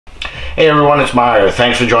Hey everyone, it's Mario.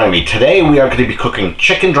 Thanks for joining me. Today we are going to be cooking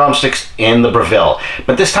chicken drumsticks in the Breville,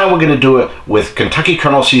 but this time we're going to do it with Kentucky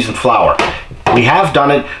Kernel Seasoned Flour. We have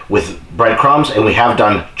done it with breadcrumbs and we have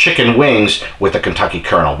done chicken wings with the Kentucky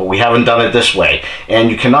Kernel, but we haven't done it this way.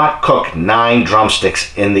 And you cannot cook 9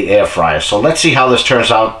 drumsticks in the air fryer. So let's see how this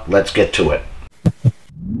turns out. Let's get to it.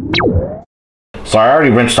 So I already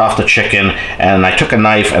rinsed off the chicken and I took a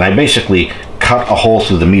knife and I basically cut a hole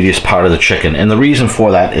through the meatiest part of the chicken, and the reason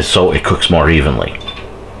for that is so it cooks more evenly.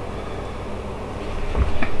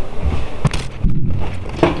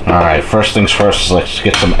 Alright, first things first, let's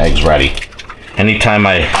get some eggs ready. Anytime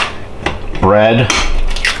I bread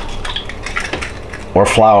or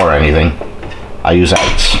flour or anything, I use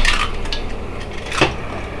eggs.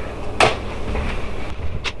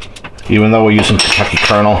 Even though we're using Kentucky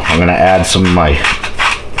Kernel, I'm going to add some of my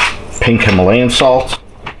pink Himalayan salt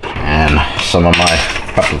and some of my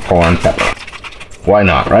peppercorn pepper. Why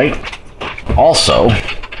not, right? Also,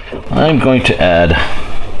 I'm going to add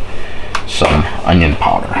some onion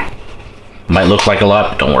powder. Might look like a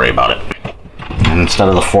lot, but don't worry about it. And instead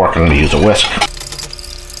of the fork, I'm going to use a whisk.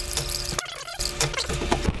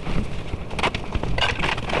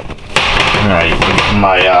 Alright, getting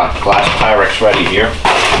my glass Pyrex ready here.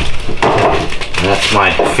 And that's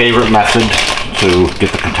my favorite method to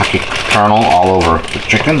get the Kentucky Kernel all over the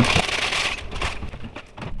chicken.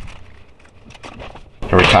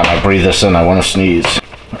 Every time I breathe this in, I want to sneeze.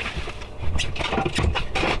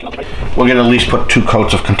 We're going to at least put 2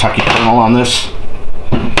 coats of Kentucky Kernel on this.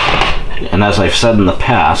 And as I've said in the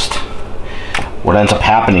past, what ends up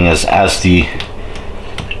happening is as the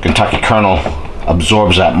Kentucky Kernel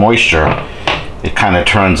absorbs that moisture, it kind of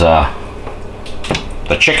turns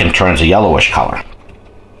the chicken turns a yellowish color.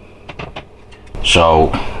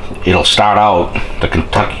 So it'll start out, the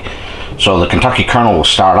Kentucky Kernel will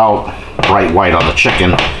start out bright white on the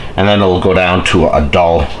chicken, and then it'll go down to a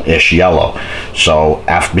dull-ish yellow. So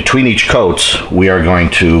between each coats, we are going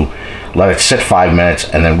to let it sit 5 minutes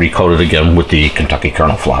and then recoat it again with the Kentucky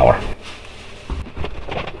Kernel flour.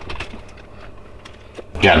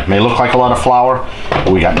 Again, it may look like a lot of flour,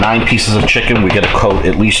 but we got 9 pieces of chicken. We get to coat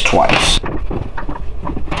at least twice.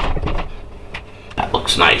 That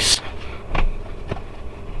looks nice.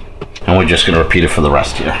 And we're just going to repeat it for the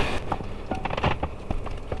rest here.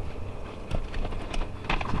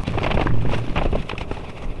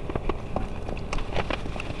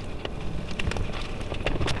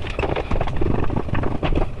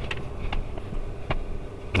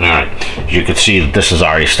 Alright, as you can see, this is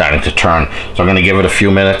already starting to turn. So I'm going to give it a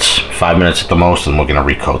few minutes, 5 minutes at the most, and we're going to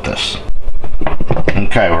recoat this.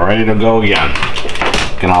 Okay, we're ready to go again.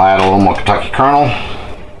 Gonna add a little more Kentucky Kernel.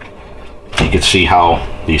 You can see how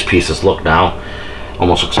these pieces look now.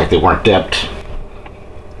 Almost looks like they weren't dipped.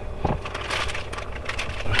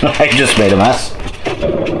 I just made a mess.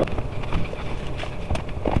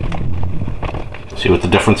 See what the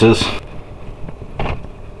difference is?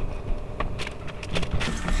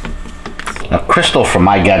 Now, Crystal from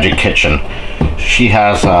My Gadget Kitchen, she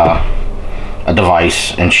has a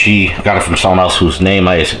device, and she got it from someone else whose name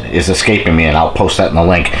is escaping me, and I'll post that in the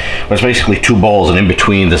link. But it's basically 2 bowls, and in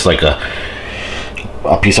between there's like a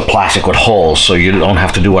piece of plastic with holes, so you don't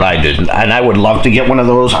have to do what I did. And I would love to get one of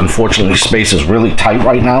those. Unfortunately, space is really tight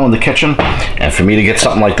right now in the kitchen, and for me to get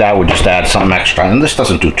something like that would just add something extra, and this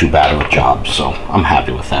doesn't do too bad of a job, so I'm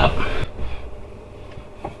happy with that.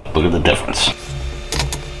 Look at the difference.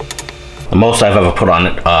 The most I've ever put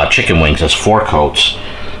on chicken wings is 4 coats.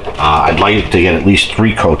 I'd like to get at least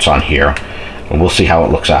 3 coats on here, and we'll see how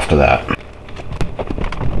it looks after that.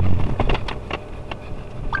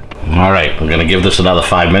 Alright, we're going to give this another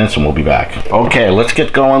 5 minutes and we'll be back. Okay, let's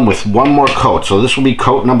get going with 1 more coat. So this will be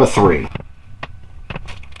coat number 3.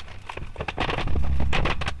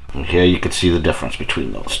 And here you can see the difference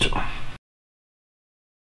between those 2.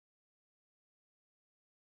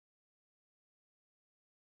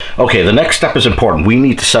 Okay, the next step is important. We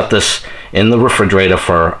need to set this in the refrigerator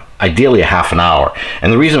for ideally a half an hour.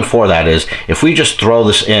 And the reason for that is if we just throw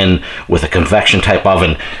this in with a convection type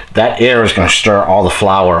oven, that air is going to stir all the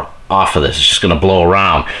flour off of this. It's just going to blow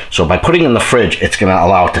around. So by putting it in the fridge, it's going to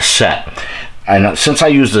allow it to set. And since I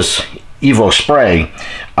use this Evo spray,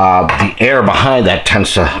 the air behind that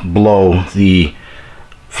tends to blow the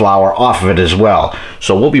flour off of it as well.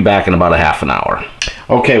 So we'll be back in about a half an hour.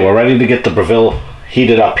 Okay, we're ready to get the Breville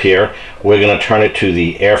heated up here. We're going to turn it to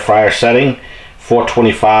the air fryer setting.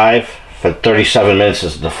 425 for 37 minutes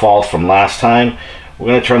is the default from last time. We're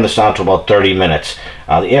going to turn this down to about 30 minutes.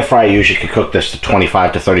 The air fryer usually can cook this to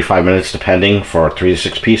 25 to 35 minutes depending for 3 to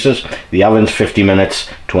 6 pieces. The oven's 50 minutes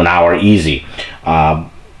to an hour easy.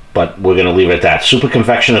 but we're going to leave it at that. Super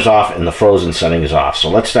convection is off and the frozen setting is off. So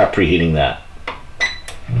let's start preheating that.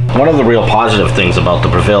 One of the real positive things about the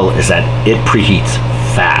Breville is that it preheats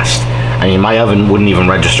fast. I mean, my oven wouldn't even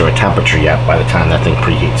register a temperature yet by the time that thing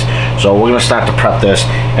preheats. So we're going to start to prep this,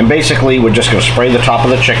 and basically we're just going to spray the top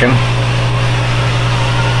of the chicken.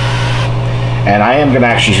 And I am going to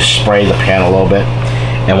actually just spray the pan a little bit.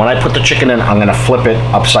 And when I put the chicken in, I'm going to flip it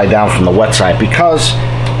upside down from the wet side, because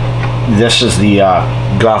this is the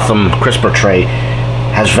Gotham crisper tray,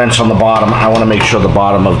 has vents on the bottom. I want to make sure the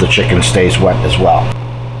bottom of the chicken stays wet as well.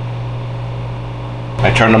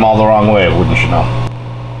 I turned them all the wrong way, wouldn't you know?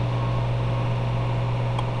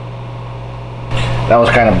 That was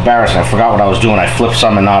kind of embarrassing. I forgot what I was doing. I flipped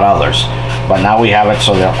some and not others. But now we have it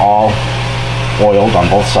so they're all oiled on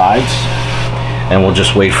both sides. And we'll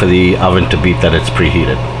just wait for the oven to beep that it's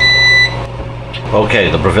preheated. Okay,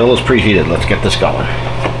 the Breville is preheated. Let's get this going.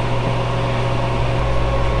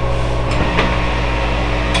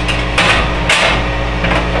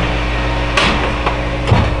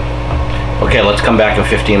 Okay, let's come back in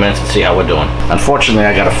 15 minutes and see how we're doing. Unfortunately,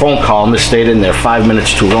 I got a phone call misstated and they're 5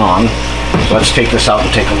 minutes too long. So let's take this out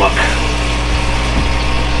and take a look.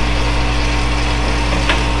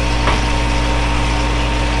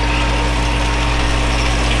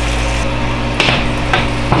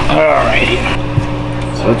 Alrighty.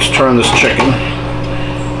 So let's turn this chicken.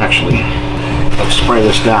 Actually, let's spray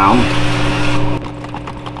this down.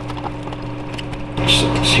 Let's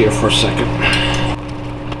set this here for a second.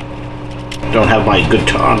 Don't have my good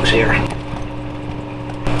tongs here.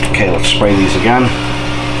 Okay, let's spray these again.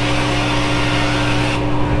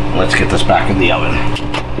 Let's get this back in the oven.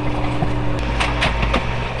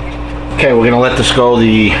 Okay, we're gonna let this go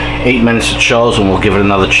the 8 minutes it shows, and we'll give it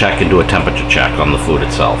another check and do a temperature check on the food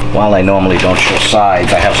itself. While I normally don't show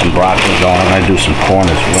sides, I have some broccoli going. I'm gonna do some corn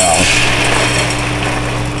as well.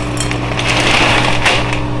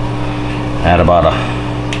 Add about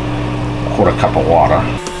a quarter cup of water.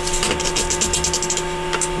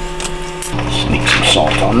 Sneak some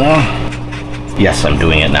salt on there. Yes, I'm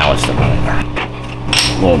doing it now instead of vinegar.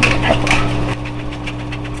 A little bit of pepper.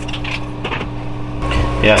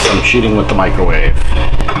 Yes, I'm cheating with the microwave.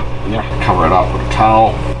 Yeah, cover it up with a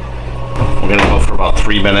towel. We're gonna go for about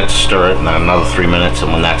 3 minutes, stir it, and then another 3 minutes,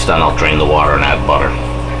 and when that's done, I'll drain the water and add butter.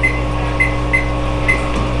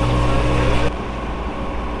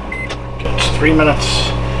 Okay, it's 3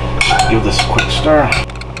 minutes. Give this a quick stir.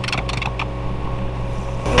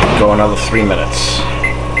 Go another 3 minutes.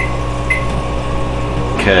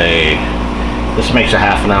 Okay, this makes a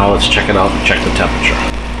half an hour. Let's check it out and check the temperature.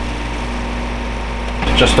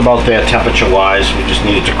 Just about there temperature wise. We just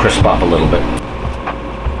need it to crisp up a little bit.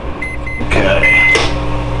 Okay.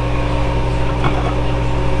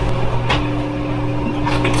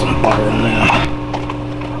 Let's get some butter in there.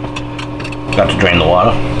 Got to drain the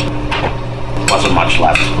water. Wasn't much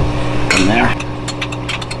left in there.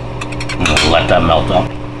 I'm going to let that melt up.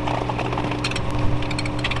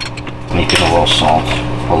 Make it a little salt.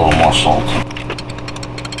 A little more salt.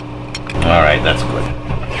 Alright, that's good.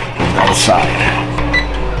 Put that aside.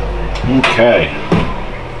 Okay,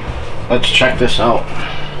 let's check this out.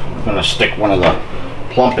 I'm going to stick one of the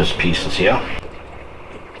plumpest pieces here.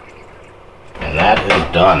 And that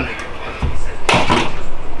is done.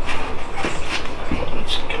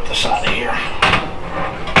 Let's get this out of here.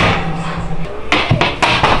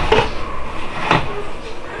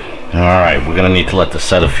 Alright, we're going to need to let this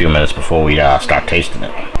set a few minutes before we start tasting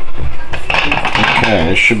it. Okay,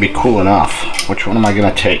 this should be cool enough. Which one am I going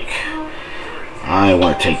to take? I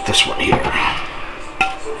want to take this one here.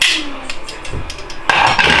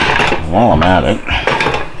 While I'm at it,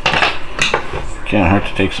 can't hurt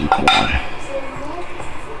to take some corn.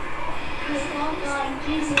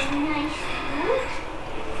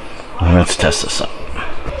 Let's test this out.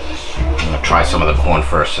 I'm going to try some of the corn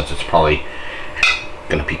first, since it's probably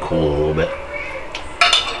going to be cool a little bit.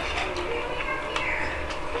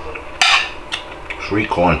 Sweet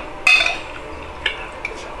corn.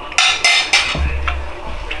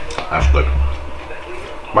 That's good.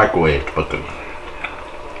 Microwaved, but good.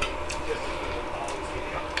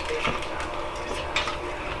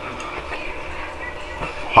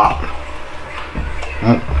 Hot.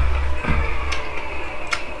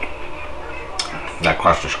 That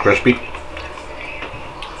crust is crispy.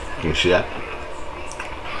 Can you see that?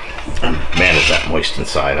 Man, is that moist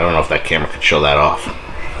inside. I don't know if that camera could show that off.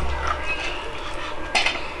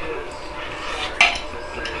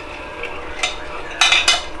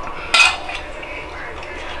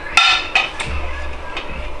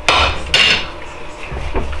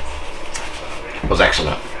 Was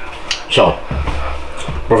excellent. So,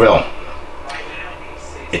 Breville,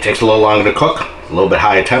 It takes a little longer to cook, a little bit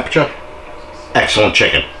higher temperature. Excellent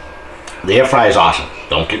chicken. The air fryer is awesome,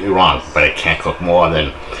 don't get me wrong, but it can't cook more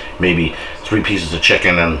than maybe 3 pieces of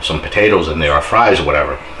chicken and some potatoes in there, or fries or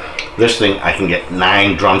whatever. This thing, I can get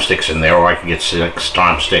 9 drumsticks in there, or I can get 6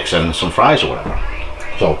 drumsticks and some fries or whatever.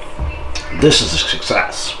 So, this is a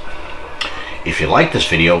success. If you like this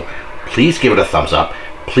video, please give it a thumbs up.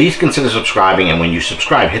 Please consider subscribing, and when you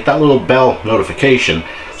subscribe, hit that little bell notification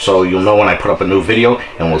so you'll know when I put up a new video,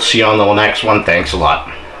 and we'll see you on the next one. Thanks a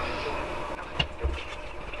lot.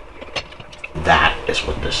 That is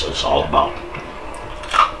what this is all about.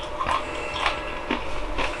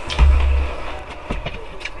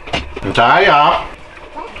 Natalia,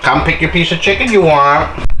 come pick your piece of chicken you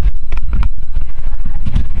want.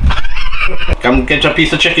 Come get your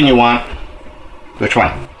piece of chicken you want. Which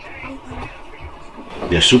one?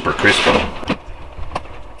 They're super crispy.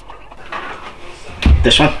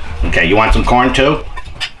 This one? Okay, you want some corn too?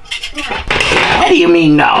 What do you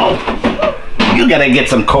mean no? You gotta get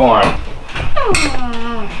some corn.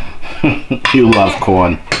 You love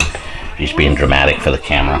corn. He's being dramatic for the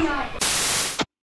camera.